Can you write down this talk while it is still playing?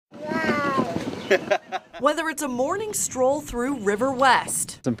Whether it's a morning stroll through River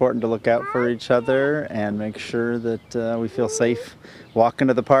West. It's important to look out for each other and make sure that we feel safe walking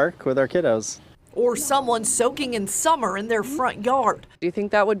to the park with our kiddos. Or someone soaking in summer in their front yard. Do you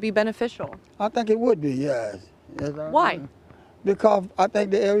think that would be beneficial? I think it would be, yes. Why? Because I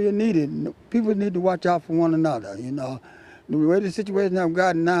think the area needed. People need to watch out for one another, you know. The way the situation I've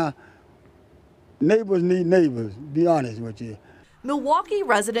gotten now, neighbors need neighbors, be honest with you. Milwaukee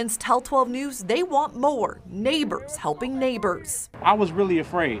residents tell 12 News they want more neighbors helping neighbors. I was really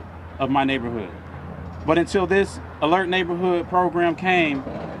afraid of my neighborhood. But until this Alert Neighborhood program came,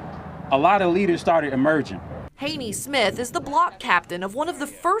 a lot of leaders started emerging. Haney Smith is the block captain of one of the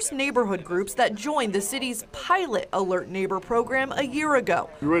first neighborhood groups that joined the city's pilot Alert Neighbor program a year ago.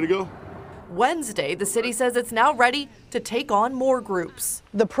 You ready to go? Wednesday, the city says it's now ready to take on more groups.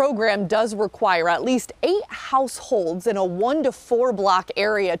 The program does require at least 8 households in a 1 to 4 block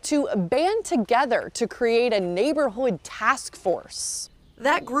area to band together to create a neighborhood task force.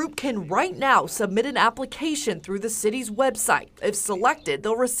 That group can right now submit an application through the city's website. If selected,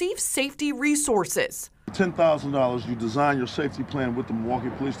 they'll receive safety resources. $10,000, you design your safety plan with the Milwaukee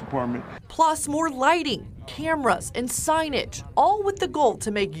Police Department. Plus more lighting, cameras, and signage, all with the goal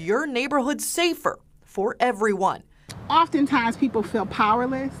to make your neighborhood safer for everyone. Oftentimes people feel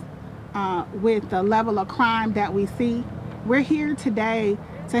powerless with the level of crime that we see. We're here today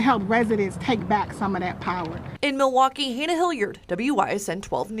to help residents take back some of that power. In Milwaukee, Hannah Hilliard, WISN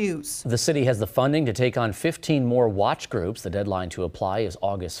 12 News. The city has the funding to take on 15 more watch groups. The deadline to apply is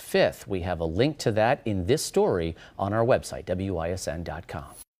August 5th. We have a link to that in this story on our website, WISN.com.